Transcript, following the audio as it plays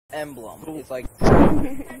emblem. It's like,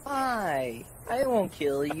 hi, I won't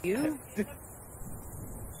kill you.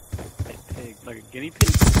 Pig, like a guinea pig?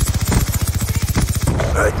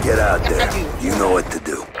 Alright, get out there. You know what to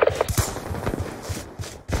do.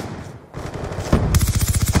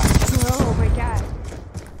 Oh my god.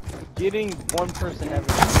 Getting one person every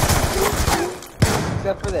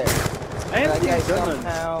except for there. I haven't That guy even done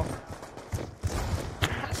somehow.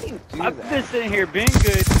 How do you do I've that? been sitting here being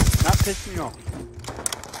good, not pissing me off.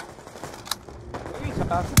 What are you talking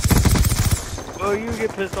about? Well, you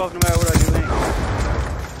get pissed off no matter what I do anyway.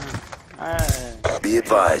 Be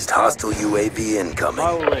advised, hostile UAV incoming.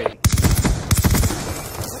 My old lady.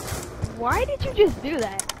 Why did you just do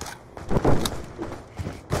that?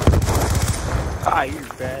 Ah, you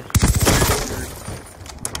bastard.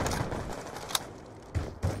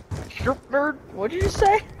 Shut nerd? What did you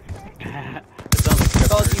say? It sounds like I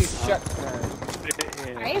called you Shepard. shut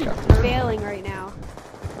nerd. I am failing right now.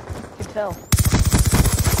 You can tell.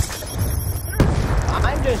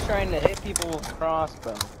 I'm just trying to hit people with a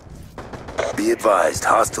crossbow. Be advised,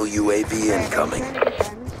 hostile UAV incoming. I'm trying to get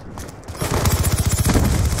diamonds.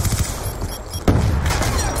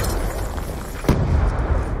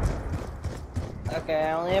 Okay,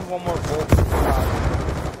 I only have one more bolt for the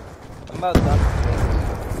crossbow. I'm about done with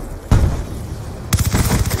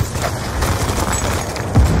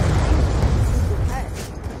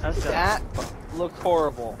That's this. done. That looked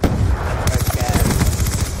horrible. I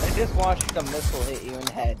just watched a missile hit you in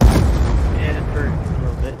the head. Yeah, it hurt a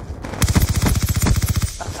little bit.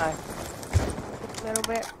 Hi. A little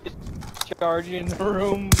bit. Just charging the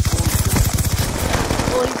room.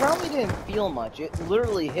 Well, he probably didn't feel much. It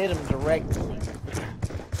literally hit him directly.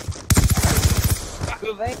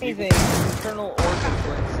 If anything, his internal organs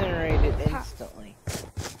were incinerated instantly.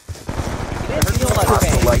 He didn't feel much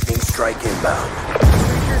Hostile pain. lightning strike inbound.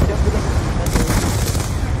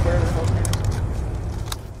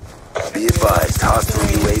 Be advised, hostile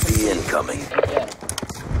UAV incoming. Yeah.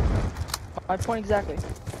 My point exactly.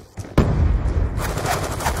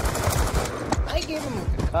 I gave him a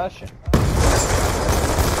concussion.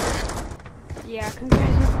 Yeah,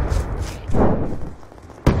 congratulations.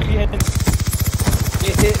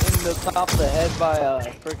 Get hit in the top of the head by a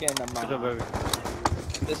freaking What's up, baby?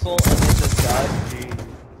 missile and then just died. Jeez,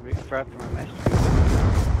 we frapped my match.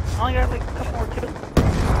 I only got like a couple more kills.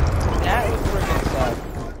 That was freaking sad.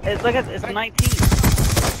 It's like it's 19.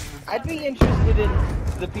 I'd be interested in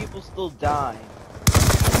the people still dying.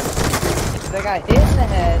 If they got hit in the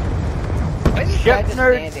head, why is this guy just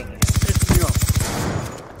nerd. standing here? Pissed me off.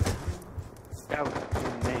 That was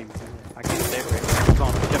his name. I can't say it right. I'm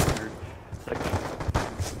calling him Shep Nerd. It's like,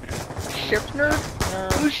 Ship nerd?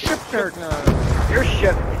 Who's ship nerd? you're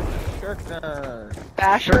Shep. Shirk nerd.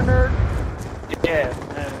 Basher nerd? Yeah,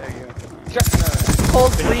 there you go. Shirk nerd.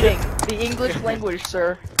 Cold reading. The English language,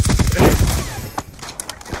 sir.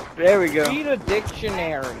 There we go. Read a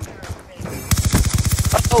dictionary.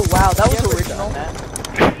 Oh wow, that was You ever original. done that?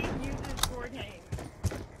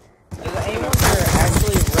 Has anyone here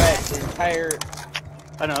actually read the entire...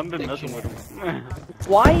 I know, I've been messing with him.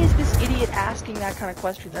 Why is this idiot asking that kind of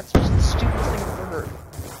question? That's just the stupidest thing I've ever heard.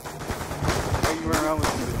 Why you run around with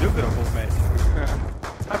the bazooka the whole match?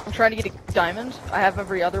 I'm trying to get a diamond. I have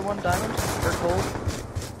every other one diamond or gold.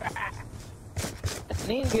 I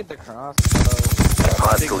need to get the crossbow.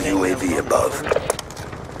 Hostile UAV above.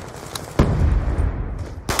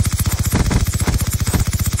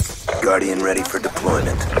 Guardian ready for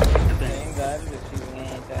deployment. Dang, God, I'm just using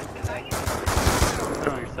anti-tank. Put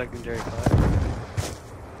on your secondary fire.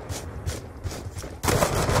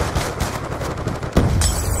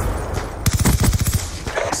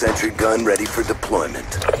 Sentry gun ready for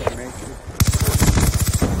deployment.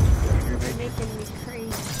 You're making me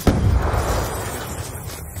crazy.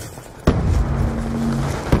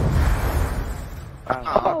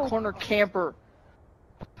 Oh, corner camper.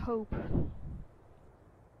 Pope.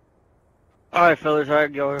 Alright, fellas, I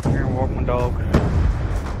can go up here and walk my dog.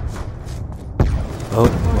 Oh,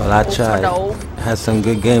 well, I Oh, tried. no. Had some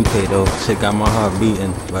good gameplay though. Shit got my heart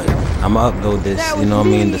beating, but I'ma upload this. That You know what I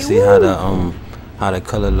was mean, to me, see how the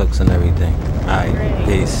color looks and everything. All right,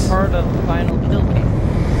 peace. Part of the final kill cam.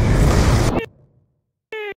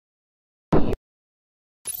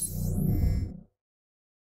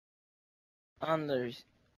 On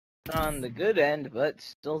the good end, but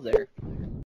still there.